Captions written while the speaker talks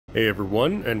Hey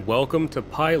everyone, and welcome to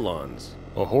Pylons,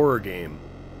 a horror game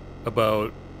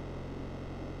about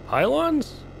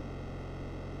pylons?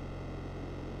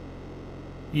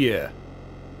 Yeah.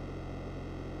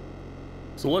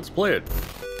 So let's play it.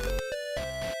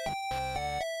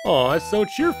 Aw, it's so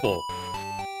cheerful.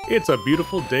 It's a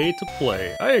beautiful day to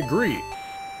play. I agree.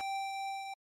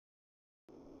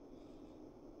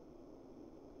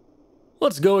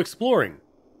 Let's go exploring.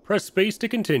 Press space to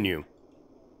continue.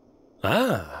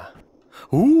 Ah.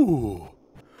 Ooh.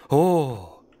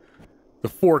 Oh. The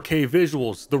 4K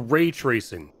visuals, the ray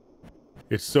tracing.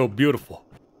 It's so beautiful.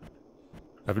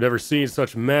 I've never seen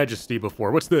such majesty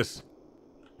before. What's this?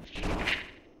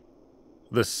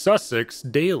 The Sussex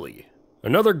Daily.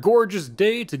 Another gorgeous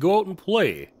day to go out and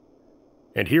play.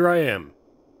 And here I am,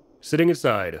 sitting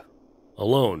inside,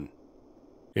 alone,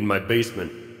 in my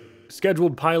basement.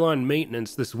 Scheduled pylon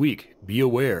maintenance this week. Be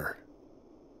aware.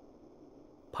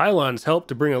 Pylons help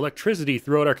to bring electricity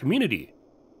throughout our community.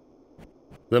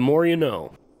 The more you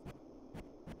know.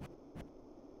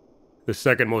 The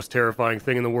second most terrifying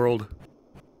thing in the world.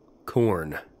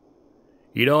 Corn.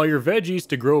 Eat all your veggies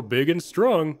to grow big and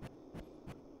strong.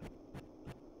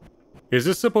 Is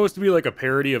this supposed to be like a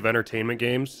parody of entertainment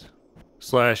games?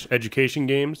 / education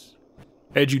games?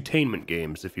 Edutainment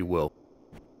games, if you will.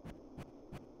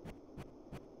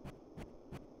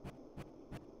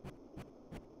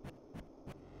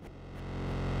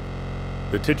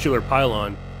 The titular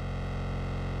pylon.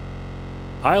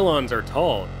 Pylons are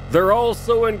tall. They're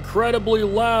also incredibly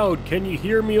loud. Can you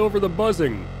hear me over the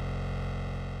buzzing?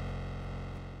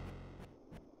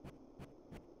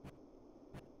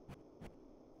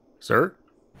 Sir?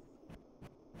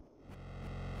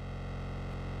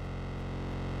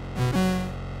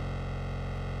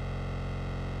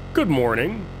 Good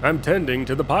morning. I'm tending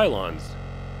to the pylons.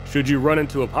 Should you run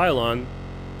into a pylon,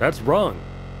 that's wrong.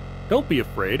 Don't be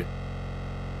afraid.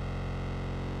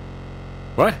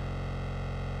 What?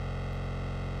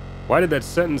 Why did that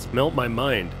sentence melt my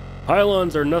mind?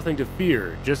 Pylons are nothing to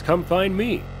fear. Just come find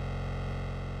me.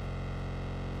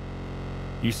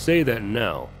 You say that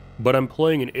now, but I'm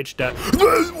playing an itch that.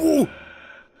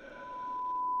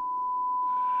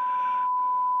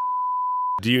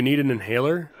 Do you need an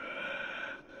inhaler?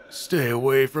 Stay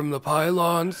away from the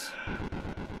pylons.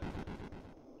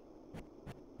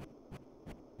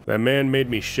 That man made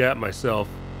me shat myself.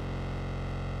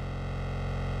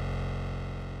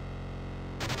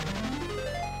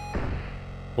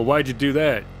 Well, why'd you do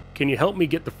that? Can you help me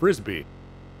get the frisbee?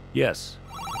 Yes.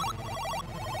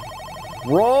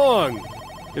 Wrong!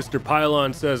 Mr.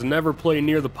 Pylon says never play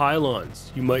near the pylons.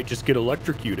 You might just get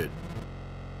electrocuted.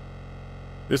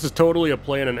 This is totally a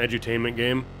play in an edutainment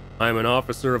game. I am an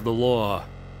officer of the law.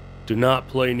 Do not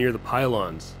play near the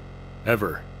pylons.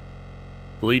 Ever.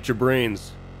 They'll eat your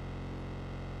brains.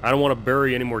 I don't want to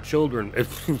bury any more children.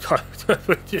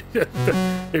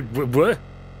 What?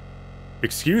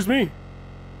 Excuse me?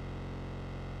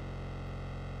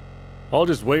 I'll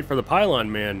just wait for the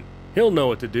pylon man. He'll know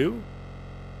what to do.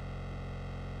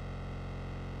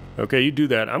 Okay, you do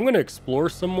that. I'm gonna explore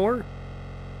some more.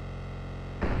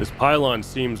 This pylon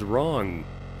seems wrong.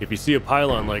 If you see a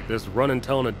pylon like this, run and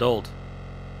tell an adult.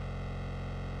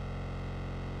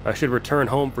 I should return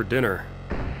home for dinner.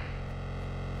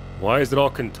 Why is it all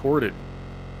contorted?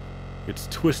 It's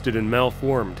twisted and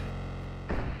malformed.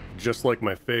 Just like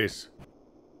my face.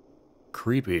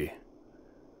 Creepy.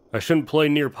 I shouldn't play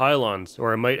near pylons,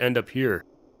 or I might end up here.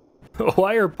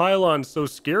 Why are pylons so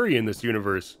scary in this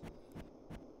universe?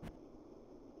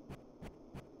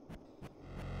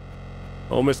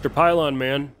 Oh, Mr. Pylon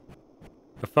Man.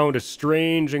 I found a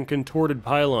strange and contorted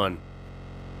pylon.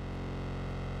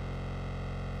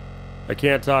 I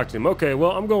can't talk to him. Okay,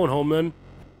 well, I'm going home then.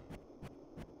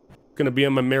 Gonna be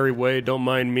on my merry way, don't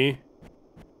mind me.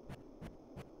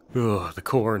 Ugh, the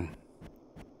corn.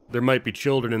 There might be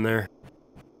children in there.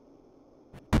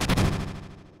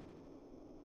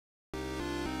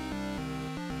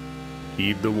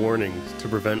 Heed the warnings to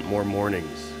prevent more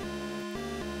mornings.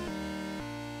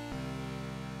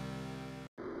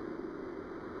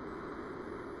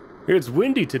 It's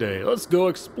windy today. Let's go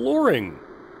exploring.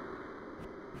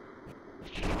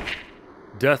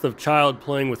 Death of child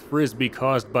playing with frisbee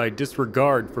caused by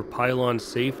disregard for pylon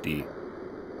safety.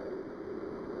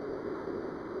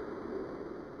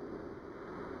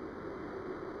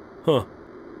 Huh.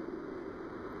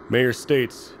 Mayor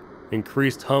states,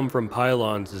 increased hum from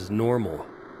pylons is normal.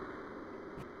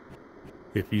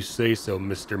 If you say so,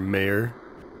 Mr. Mayor.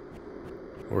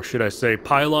 Or should I say,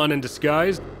 pylon in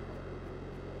disguise?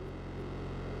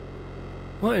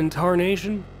 What in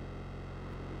tarnation?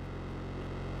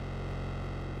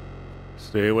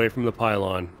 Stay away from the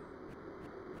pylon.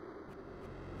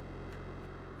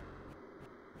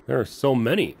 There are so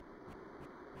many.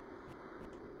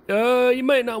 You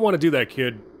might not want to do that,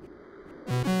 kid.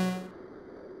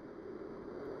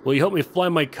 Will you help me fly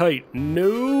my kite?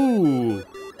 No!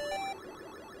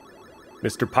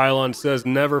 Mr. Pylon says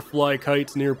never fly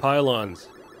kites near pylons.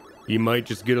 You might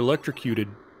just get electrocuted.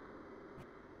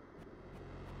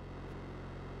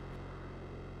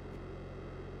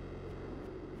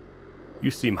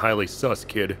 You seem highly sus,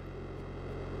 kid.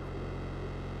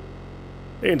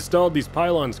 They installed these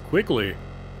pylons quickly.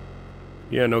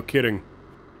 Yeah, no kidding.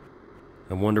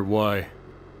 I wonder why.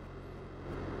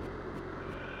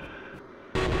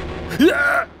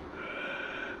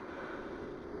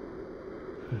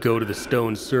 Go to the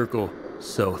stone circle,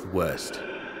 southwest.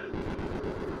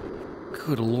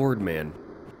 Good lord, man.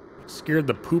 Scared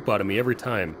the poop out of me every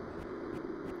time.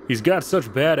 He's got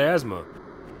such bad asthma.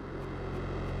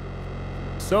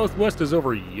 Southwest is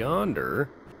over yonder.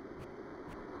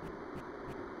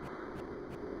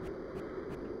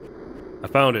 I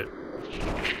found it.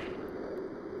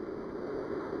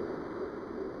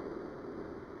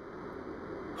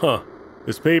 Huh.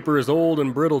 This paper is old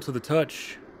and brittle to the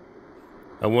touch.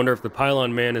 I wonder if the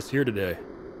Pylon Man is here today.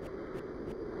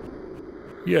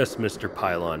 Yes, Mr.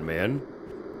 Pylon Man.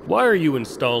 Why are you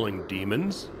installing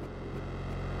demons?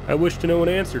 I wish to know an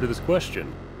answer to this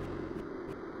question.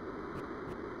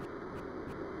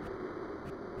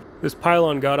 This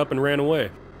pylon got up and ran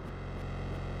away.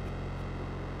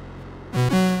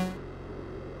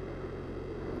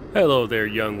 Hello there,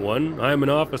 young one. I am an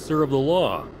officer of the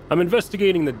law. I'm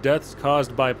investigating the deaths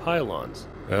caused by pylons.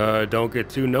 Don't get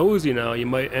too nosy now. You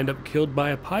might end up killed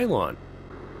by a pylon.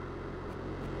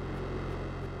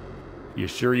 You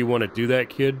sure you want to do that,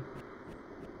 kid?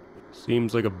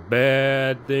 Seems like a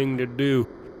bad thing to do.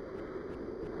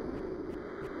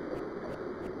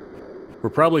 We're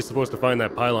probably supposed to find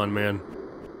that Pylon Man.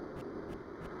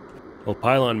 Oh,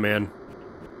 Pylon Man.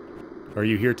 Are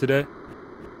you here today?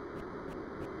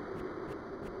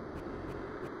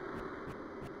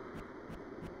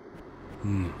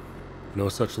 No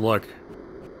such luck.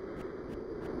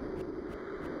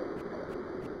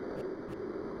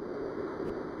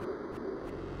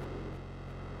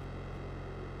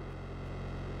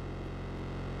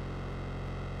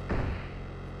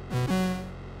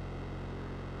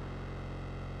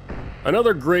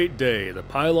 Another great day. The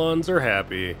pylons are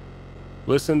happy.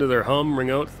 Listen to their hum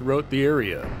ring out throughout the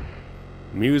area.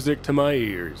 Music to my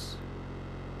ears.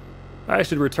 I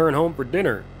should return home for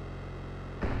dinner.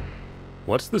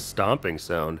 What's the stomping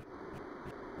sound?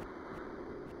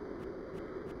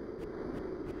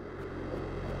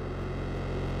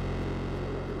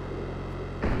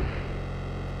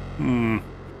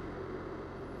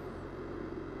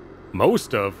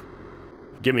 Most of?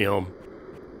 Get me home.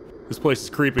 This place is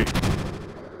creepy.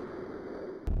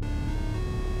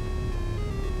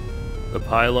 The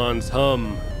pylon's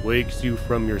hum wakes you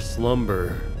from your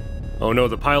slumber. Oh no,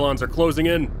 the pylons are closing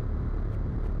in!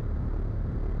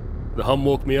 The hum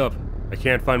woke me up. I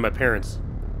can't find my parents.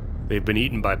 They've been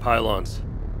eaten by pylons.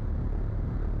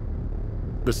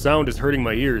 The sound is hurting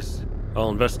my ears. I'll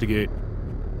investigate.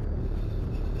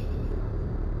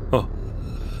 Oh.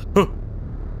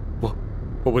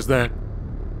 What was that?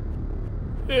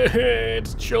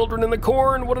 It's children in the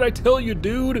corn. What did I tell you,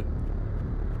 dude?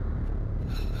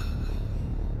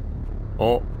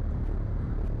 Oh.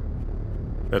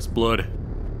 That's blood.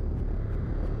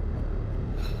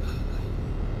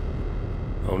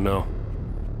 Oh no.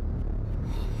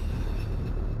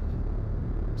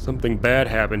 Something bad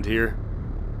happened here.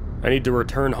 I need to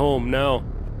return home now.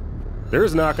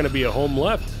 There's not going to be a home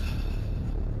left.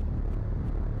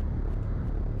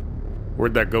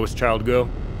 Where'd that ghost child go?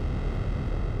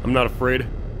 I'm not afraid.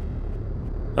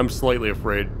 I'm slightly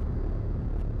afraid.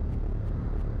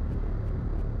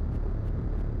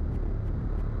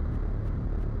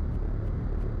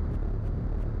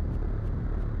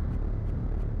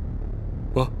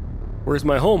 Well, where's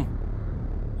my home?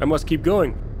 I must keep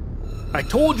going. I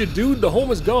told you, dude, the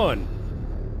home is gone.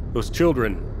 Those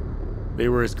children, they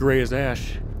were as gray as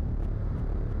ash.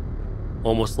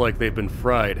 Almost like they've been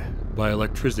fried by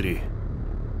electricity.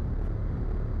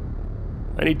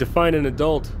 I need to find an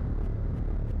adult.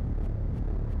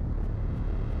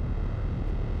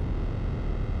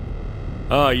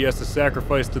 Ah, yes, a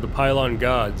sacrifice to the Pylon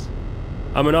gods.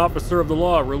 I'm an officer of the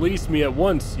law. Release me at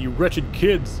once, you wretched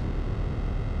kids.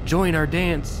 Join our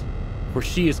dance, for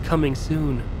she is coming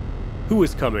soon. Who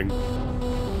is coming?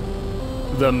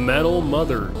 The Metal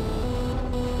Mother.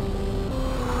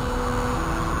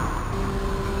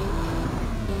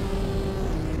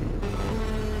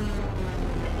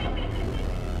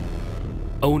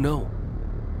 Oh no.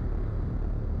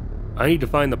 I need to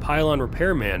find the pylon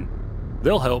repairman.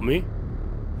 They'll help me.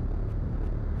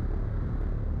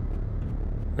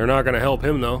 They're not gonna help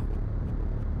him, though.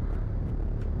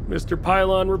 Mr.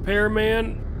 Pylon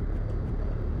Repairman?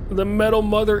 The metal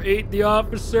mother ate the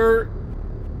officer.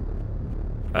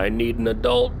 I need an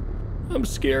adult. I'm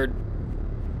scared.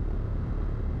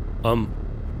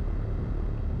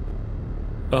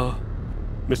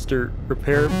 Mr.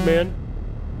 Repairman?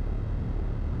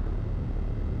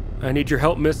 I need your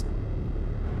help, miss.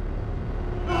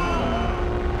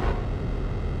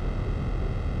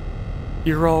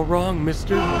 You're all wrong,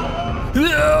 mister.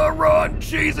 Run,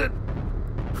 cheese it!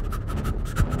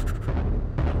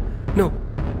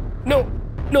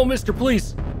 No, mister,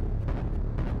 please.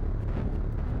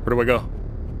 Where do I go?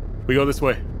 We go this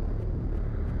way.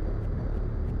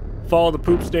 Follow the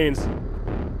poop stains.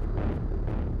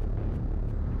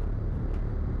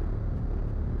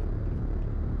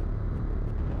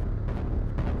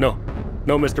 No,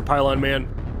 Mr. Pylon Man.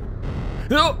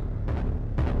 No!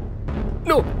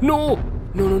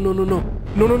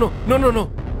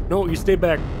 No, you stay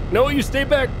back. No, you stay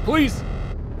back, please.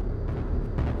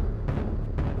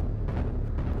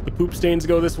 The poop stains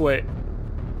go this way.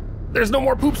 There's no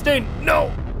more poop stain. No!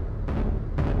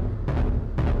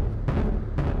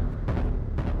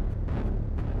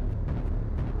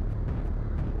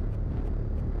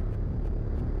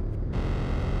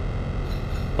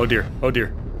 Oh dear, oh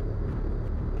dear.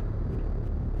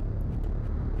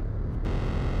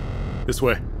 This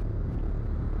way.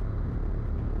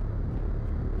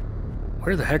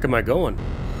 Where the heck am I going?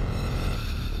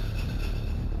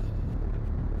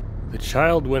 The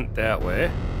child went that way.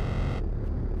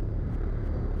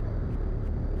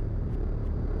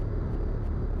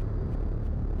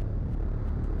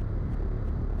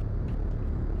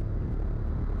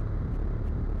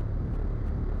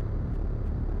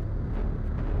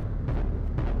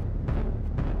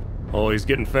 Oh, he's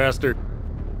getting faster.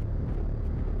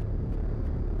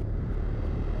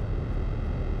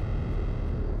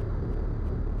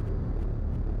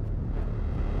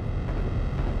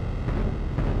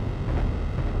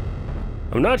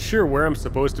 I'm not sure where I'm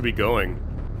supposed to be going.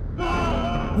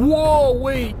 Whoa,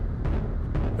 wait!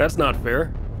 That's not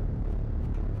fair.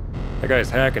 That guy's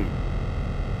hacking.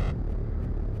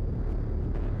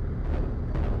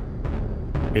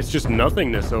 It's just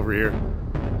nothingness over here.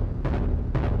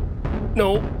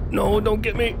 No, don't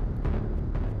get me.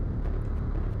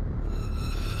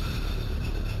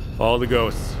 Follow the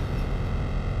ghosts.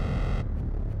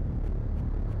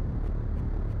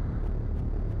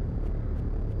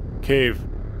 Cave.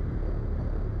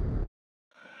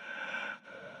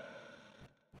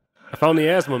 I found the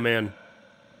asthma man.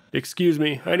 Excuse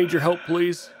me, I need your help,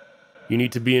 please. You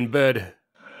need to be in bed.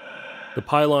 The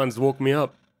pylons woke me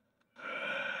up.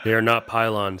 They are not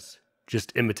pylons,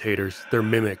 just imitators. They're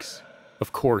mimics.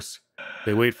 Of course,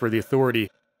 they wait for the authority.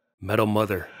 Metal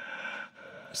Mother.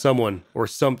 Someone or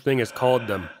something has called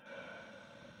them.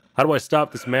 How do I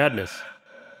stop this madness?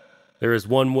 There is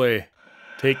one way.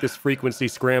 Take this frequency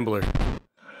scrambler.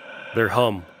 Their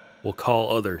hum will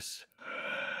call others.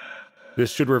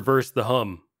 This should reverse the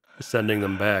hum, sending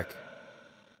them back.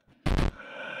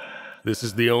 This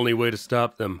is the only way to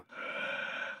stop them,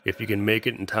 if you can make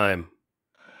it in time.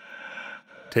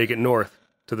 Take it north,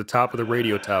 to the top of the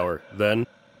radio tower, then...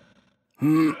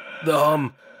 the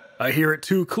hum. I hear it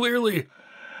too clearly.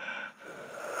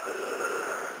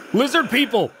 Lizard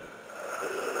people!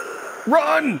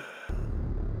 Run!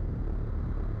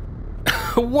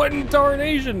 What in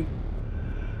tarnation?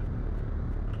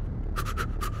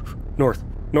 North,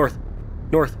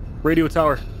 radio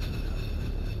tower.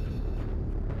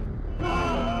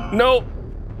 No!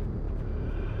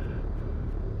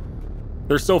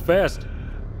 They're so fast.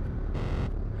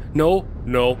 No.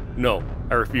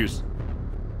 I refuse.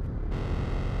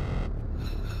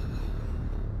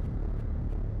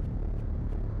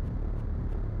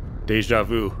 Deja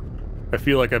vu. I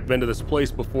feel like I've been to this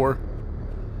place before.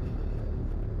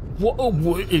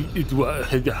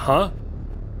 Huh?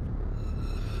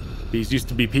 These used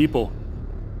to be people.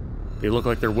 They look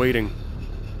like they're waiting.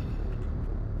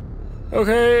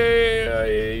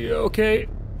 Okay.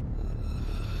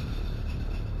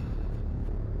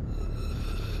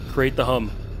 Create the hum.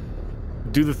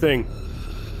 Do the thing.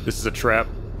 This is a trap.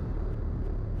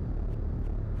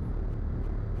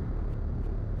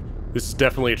 This is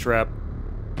definitely a trap.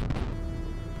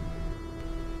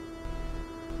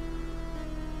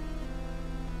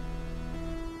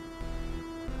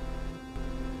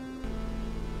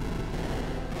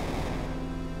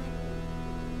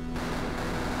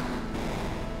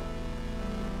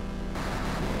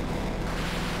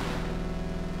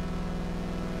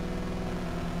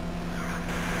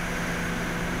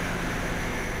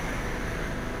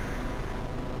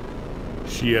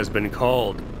 She has been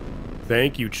called.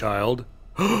 Thank you, child.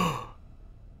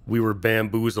 We were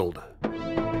bamboozled.